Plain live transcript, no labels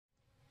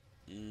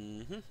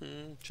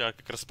Сейчас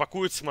как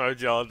распакуется мое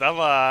дело.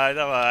 Давай,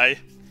 давай.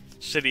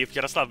 Шериф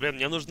Ярослав, блин,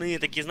 мне нужны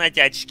такие,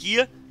 знаете,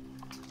 очки,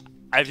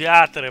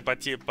 авиаторы по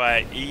типа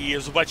и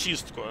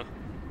зубочистку.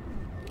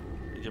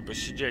 Где бы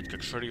сидеть,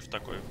 как шериф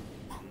такой.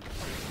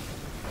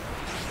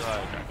 Да,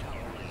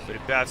 как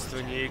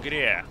препятствие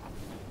игре.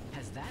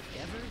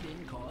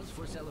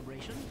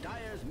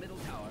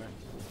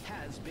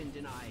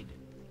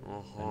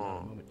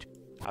 Ого.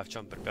 А в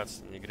чем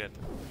препятствие игре-то?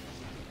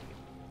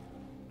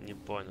 Не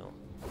понял.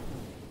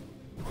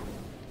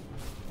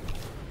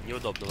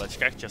 Неудобно в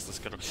очках, честно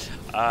скажу.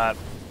 Так,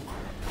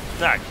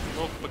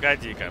 ну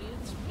погоди-ка.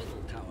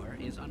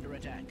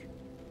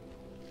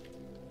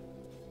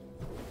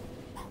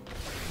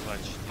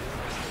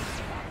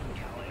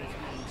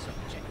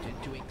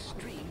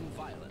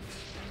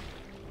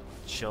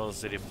 Чел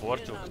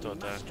зарепортил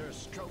кто-то.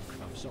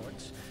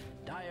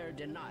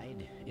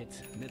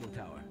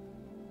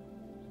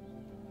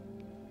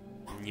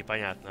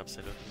 Непонятно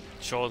абсолютно.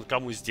 Что он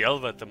кому сделал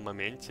в этом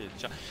моменте?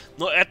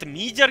 Ну, это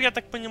мидер, я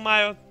так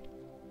понимаю.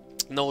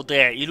 На УД.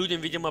 И людям,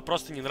 видимо,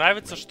 просто не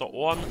нравится, что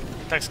он,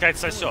 так сказать,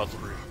 сосет.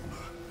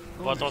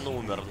 Вот он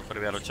умер,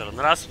 например, вчера.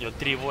 На раз у него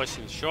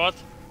 3-8 счет.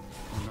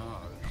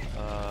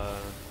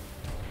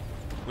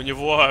 У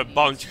него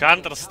Баунти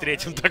Хантер с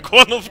 3-м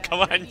драконом в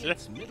команде.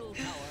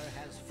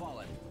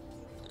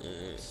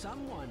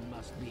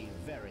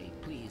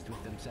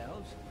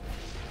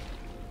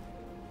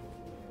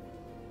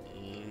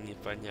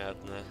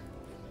 Непонятно.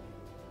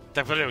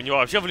 Так, подожди, у него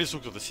вообще в лесу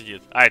кто-то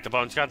сидит. А, это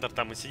Баунти Хантер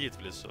там и сидит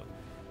в лесу.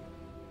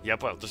 Я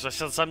понял. То есть,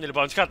 вообще, на самом деле,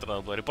 Баунти Хантер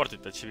надо было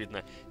репортить,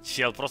 очевидно.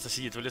 Чел просто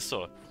сидит в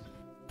лесу.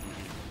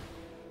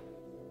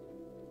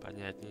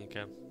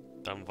 Понятненько.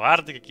 Там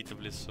варды какие-то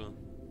в лесу.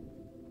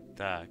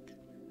 Так.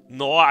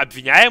 Но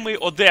обвиняемый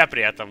ОД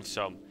при этом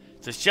всем.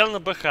 То есть чел на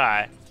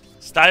БХ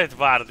ставит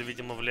варды,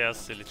 видимо, в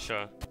лес или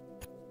что.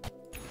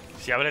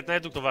 Я, блядь,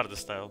 найду, кто варды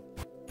ставил.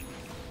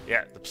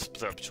 Я...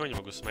 Почему не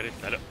могу смотреть?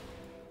 Алло.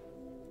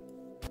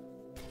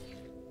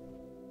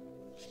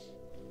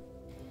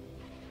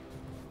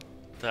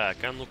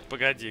 Так, а ну-ка,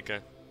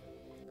 погоди-ка.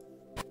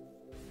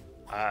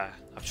 А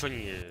почему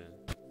не...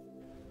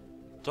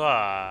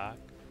 Так.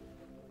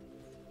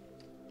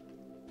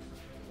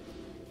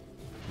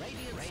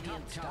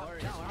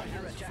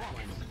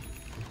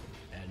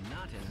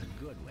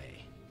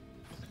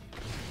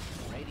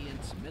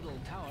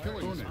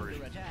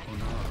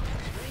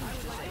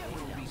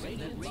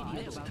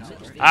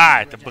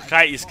 А, это БХ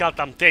искал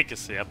там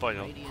Текиса, я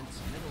понял.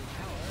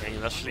 Я не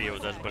нашли его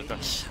даже.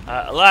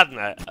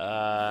 Ладно.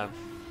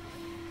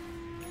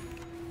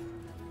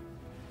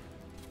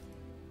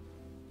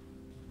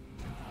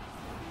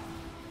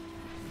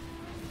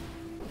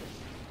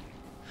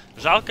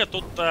 Жалко,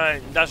 тут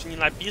даже не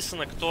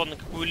написано, кто на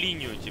какую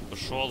линию, типа,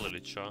 шел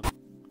или что.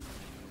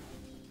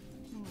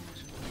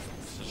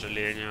 К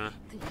сожалению.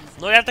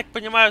 Но я так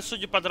понимаю,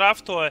 судя по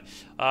драфту,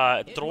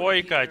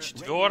 тройка,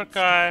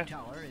 четверка,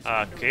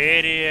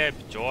 кэрри,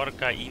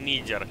 пятерка и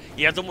мидер.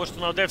 И я думаю, что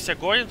на ОД все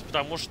гонит,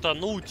 потому что,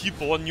 ну,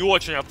 типа, он не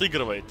очень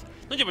отыгрывает.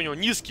 Ну, типа, у него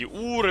низкий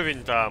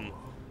уровень там,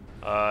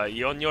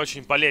 и он не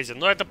очень полезен.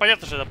 Но это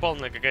понятно, что это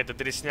полная какая-то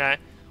дресня.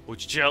 У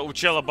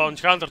чела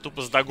Баунти Хантер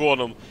тупо с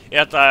догоном.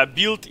 Это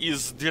билд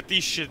из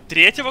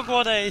 2003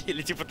 года?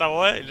 Или типа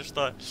того? Или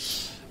что?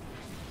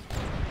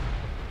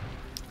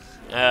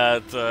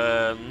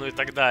 Это, ну и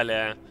так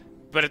далее.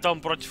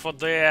 Притом против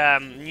ОД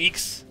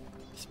Никс.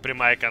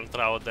 Прямая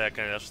контра ОД,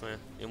 конечно.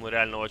 Ему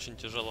реально очень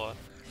тяжело.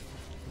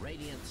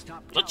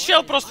 Ну,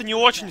 чел просто не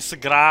очень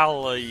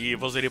сыграл, и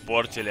его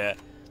зарепортили.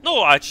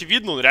 Ну,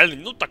 очевидно, он реально,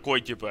 ну,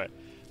 такой, типа.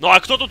 Ну, а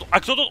кто тут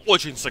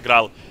очень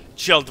сыграл?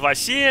 Чел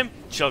 2.7,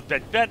 чел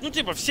 5.5. Ну,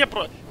 типа, все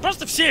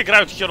просто все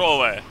играют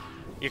херово.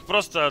 Их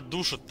просто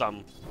душат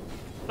там.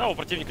 Да, у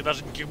противника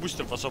даже никаких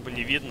бустеров особо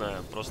не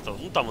видно. Просто,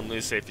 ну, там он на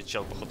эсэфе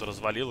чел, походу,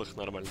 развалил их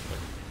нормально.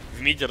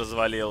 В миде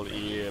развалил,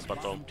 и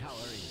потом.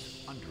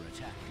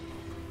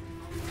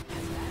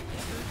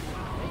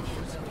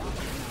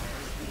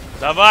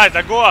 Давай,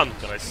 догон!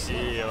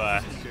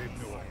 Красиво.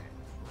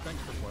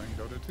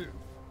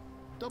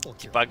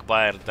 Типа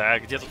Акбайр, да?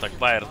 Где тут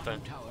Акбайр-то?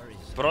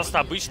 Просто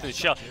обычный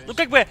чел. Ну,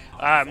 как бы,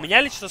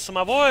 меня лично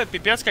самого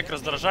пипец как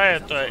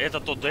раздражает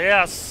этот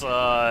ОДС,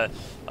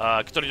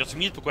 который идет в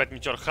мид, покупает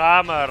Метеор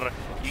Хаммер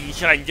и ни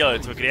хера не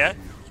делает в игре.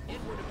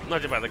 Ну,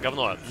 типа, это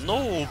говно.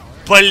 Ну,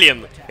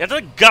 блин,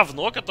 это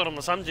говно, которым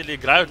на самом деле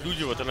играют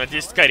люди вот на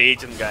 10к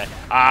рейтинга.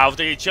 А вот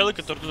эти челы,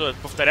 которые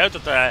повторяют,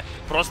 это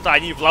просто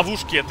они в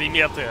ловушке этой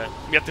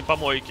меты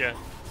помойки.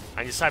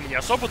 Они сами не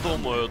особо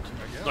думают.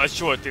 Ну а с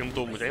чего это им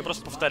думать? Они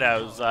просто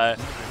повторяют за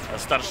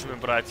старшими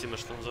братьями,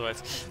 что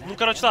называется. Ну,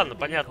 короче, ладно,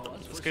 понятно.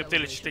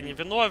 Скриптелич, ты не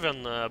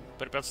виновен.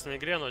 Препятственной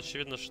игре, но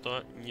очевидно,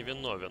 что не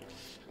виновен.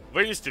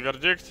 Вынести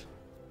вердикт.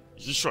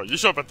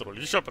 Еще патруль,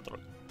 еще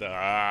патруль.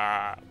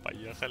 Да,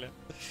 поехали.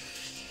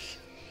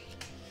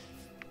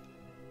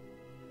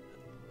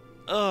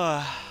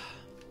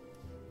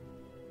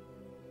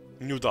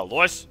 Не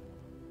удалось.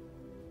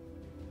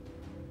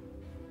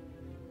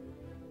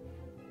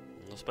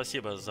 Ну,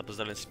 спасибо за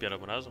поздравление с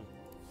первым разом.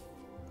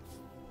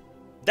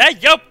 Да,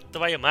 ёп!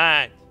 твою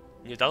мать!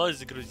 Не удалось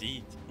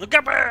загрузить. Ну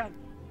кабан!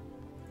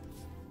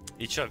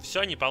 И чё,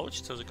 все не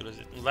получится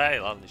загрузить? Ну да, и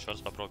ладно, еще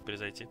раз попробую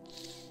перезайти.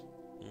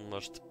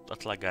 Может,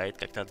 отлагает,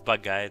 как-то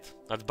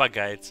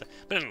отбагается.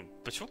 Блин,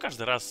 почему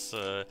каждый раз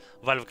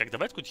Valve как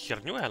добавит какую-то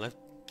херню, и она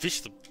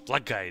вечно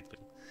лагает,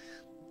 блин?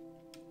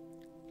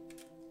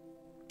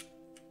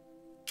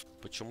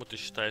 Почему ты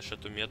считаешь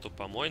эту мету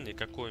помойной?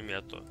 Какую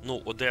мету?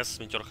 Ну, ОДС с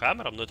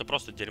Метеорхаммером, ну это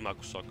просто дерьма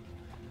кусок.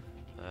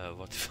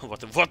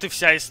 Вот и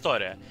вся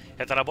история.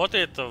 Это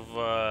работает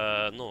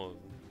ну,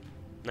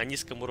 на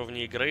низком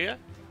уровне игры.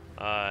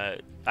 А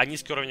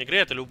низкий уровень игры —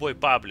 это любой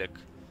паблик.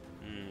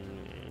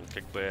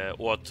 Как бы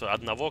от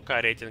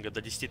 1К рейтинга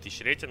до 10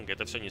 тысяч рейтинга.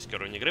 Это все низкий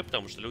уровень игры,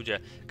 потому что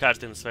люди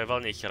каждый на своей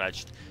волне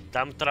херачит.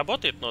 Там это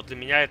работает, но для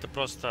меня это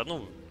просто,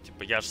 ну,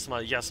 типа, я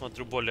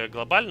смотрю более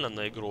глобально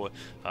на игру.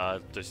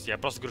 То есть я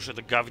просто говорю, что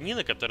это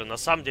говнина, которая на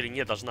самом деле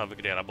не должна в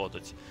игре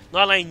работать. Но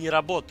она и не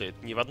работает.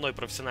 Ни в одной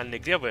профессиональной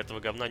игре вы этого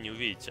говна не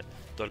увидите.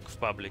 Только в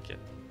паблике.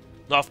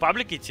 Ну а в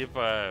паблике,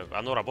 типа,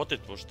 оно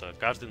работает, потому что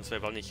каждый на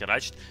своей волне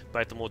херачит.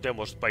 Поэтому ОД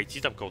может пойти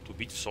там кого-то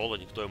убить в соло,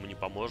 никто ему не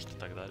поможет и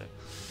так далее.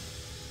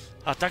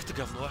 А так-то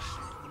говно.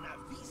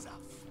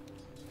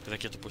 Ты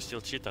ракету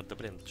пустил читер? Да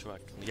блин,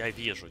 чувак, я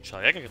вижу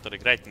человека, который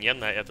играет не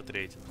на этот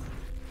рейтинг.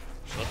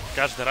 Что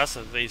каждый раз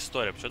это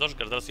история. Почему я должен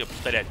каждый раз ее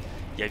повторять?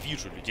 Я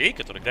вижу людей,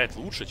 которые играют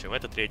лучше, чем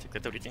этот рейтинг. В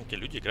этом рейтинге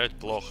люди играют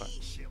плохо.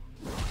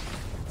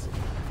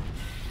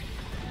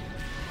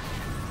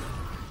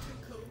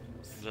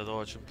 Это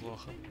очень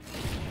плохо.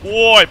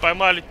 Ой,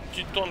 поймали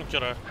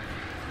тонкера.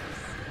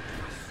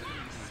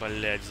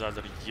 Блять,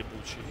 задр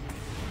ебучий.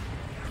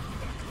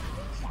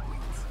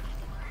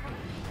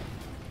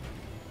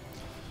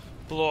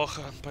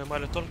 Плохо.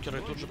 Поймали тонкера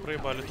и тут же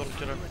проебали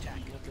тонкера.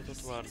 Вот это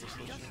тварь за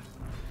случай.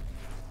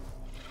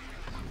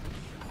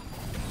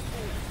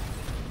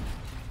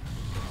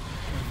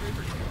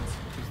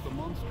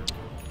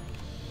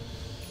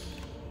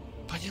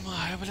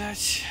 Понимаю,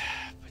 блять.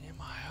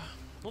 Понимаю.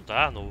 Ну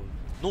да,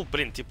 ну,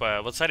 блин,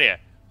 типа, вот смотри.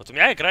 Вот у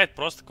меня играет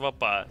просто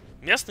квапа.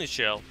 Местный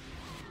чел.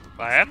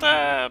 А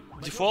это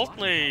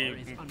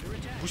дефолтный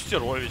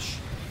Бустерович.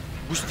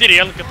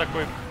 Бустеренко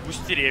такой.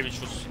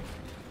 Бустеревичус.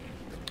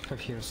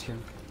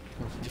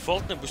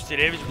 Дефолтный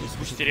Бустеревич.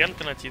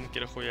 Бустеренко на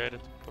тинкере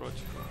хуярит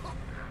против.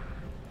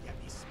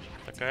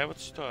 Такая вот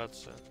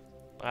ситуация.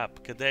 А,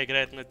 когда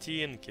играет на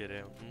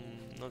тинкере.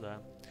 Ну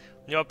да.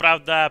 У него,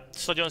 правда,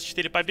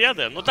 194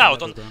 победы. Ну да,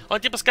 вот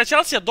он типа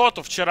скачал себе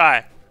доту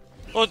вчера.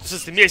 Вот, в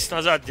смысле, месяц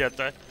назад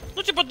где-то.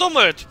 Ну, типа,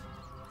 думает,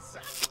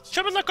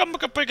 чем бы на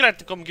ком-то поиграть, на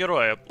таком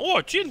герое?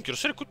 О, тинкер,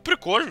 смотри, какой-то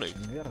прикольный.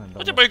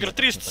 Ну, типа, игры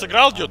 300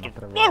 сыграл где-то.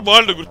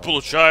 Нормально, говорит,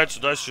 получается,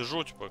 да,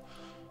 сижу, типа.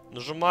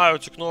 Нажимаю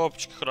эти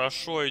кнопочки,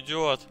 хорошо,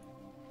 идет.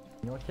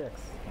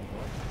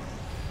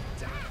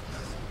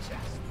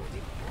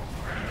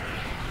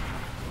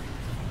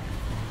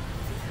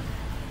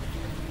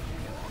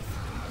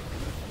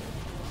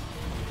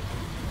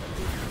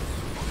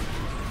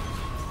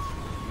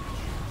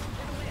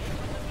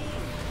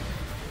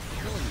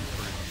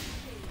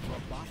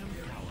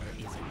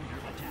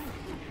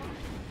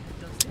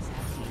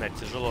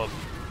 Тяжело.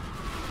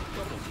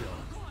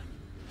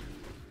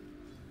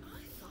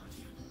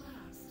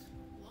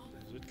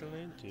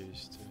 Подозрительные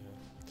действия.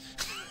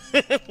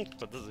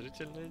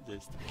 Подозрительные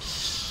действия.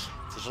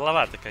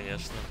 Тяжеловато,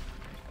 конечно.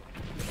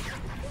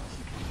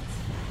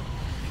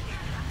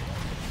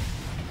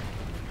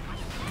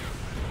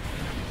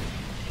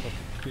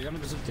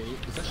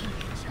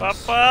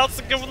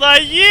 Попался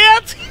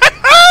говноед!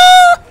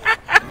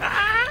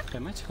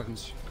 Поймайте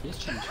как-нибудь?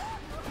 Есть что-нибудь?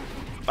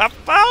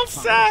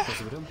 Попался!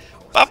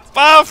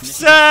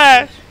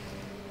 Попался!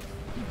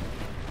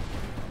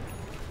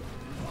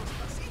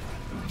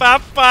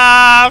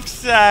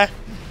 Попался!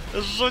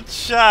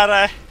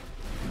 Жучара!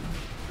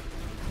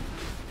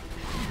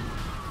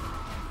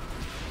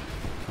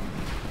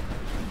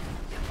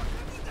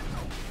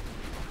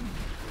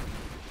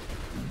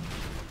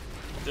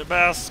 У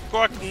тебя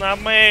скок на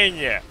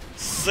мейне,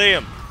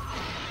 сын!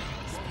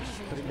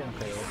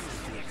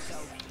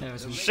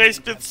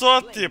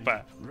 6500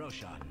 типа!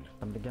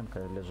 Там легенка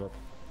лежит.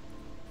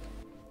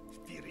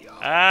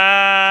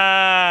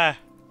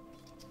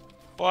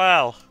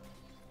 Понял.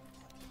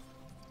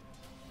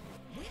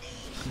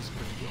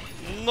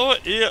 Ну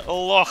и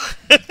лох.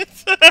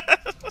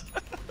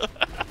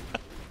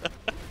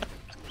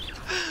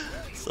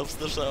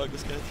 Собственно, что я могу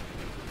сказать.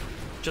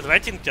 Че, давай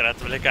тинкера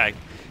отвлекай.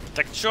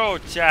 Так чё у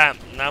тебя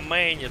на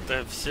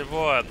мейне-то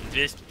всего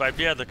 200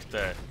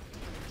 победок-то?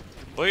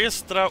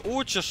 Быстро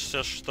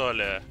учишься, что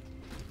ли?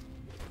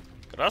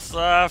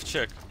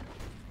 Красавчик.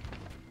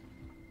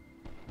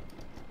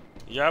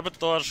 Я бы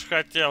тоже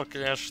хотел,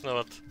 конечно,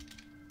 вот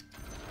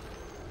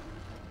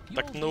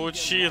так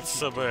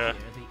научиться бы.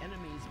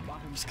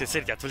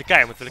 Смотрите,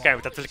 отвлекаем.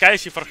 Это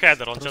отвлекающий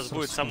форхедер. Он сейчас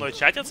будет со мной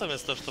чатиться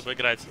вместо того, чтобы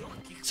играть.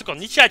 Сука, он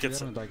не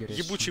чатится.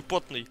 Ебучий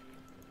потный.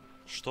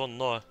 Что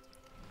но?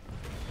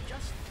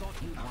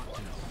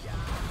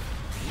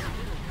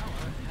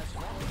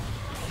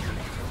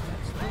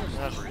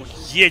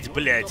 Охуеть,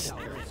 блядь.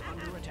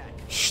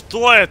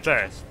 Что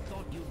это?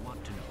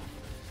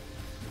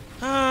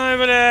 Ай,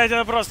 блядь,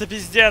 это просто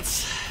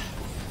пиздец.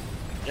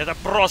 Это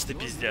просто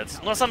пиздец.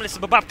 Ну, на самом деле, если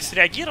бы бабка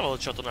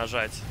среагировала, что-то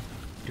нажать.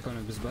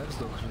 Прикольно, без байк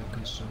сдохли,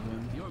 конечно.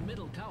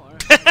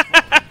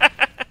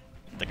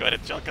 Это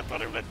говорит чел,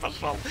 который, блядь,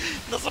 пошел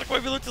на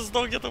 40 минуте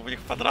сдох где-то у них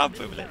под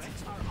рампой, блядь.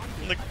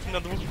 На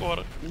 2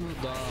 горах. Ну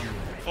да.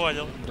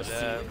 Понял.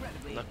 Бля.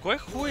 На кой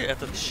хуй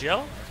этот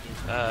чел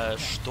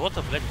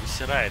что-то, блядь,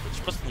 высирает? Это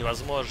же просто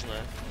невозможно.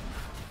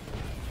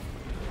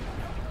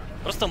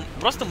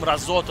 Просто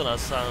мразота на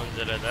самом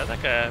деле, да,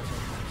 такая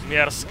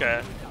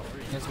мерзкая.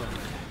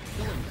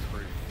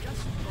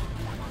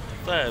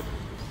 Да,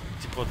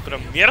 типа вот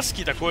прям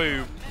мерзкий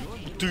такой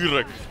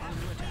утырок.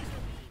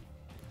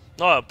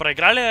 Но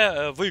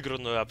проиграли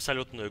выигранную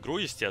абсолютную игру,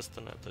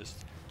 естественно. То есть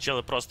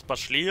челы просто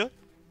пошли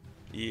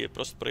и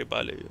просто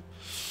проебали ее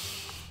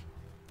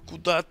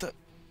куда-то.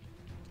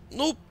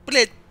 Ну,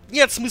 блядь,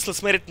 нет смысла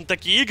смотреть на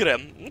такие игры.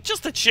 Ну,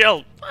 чисто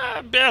чел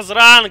без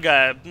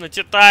ранга, на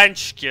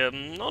титанчике,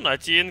 ну, на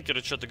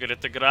тинкере что-то,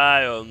 говорит,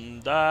 играю.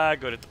 Да,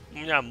 говорит, у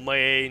меня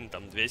мейн,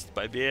 там, 200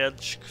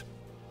 победочек.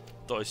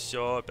 То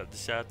все,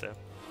 50-е.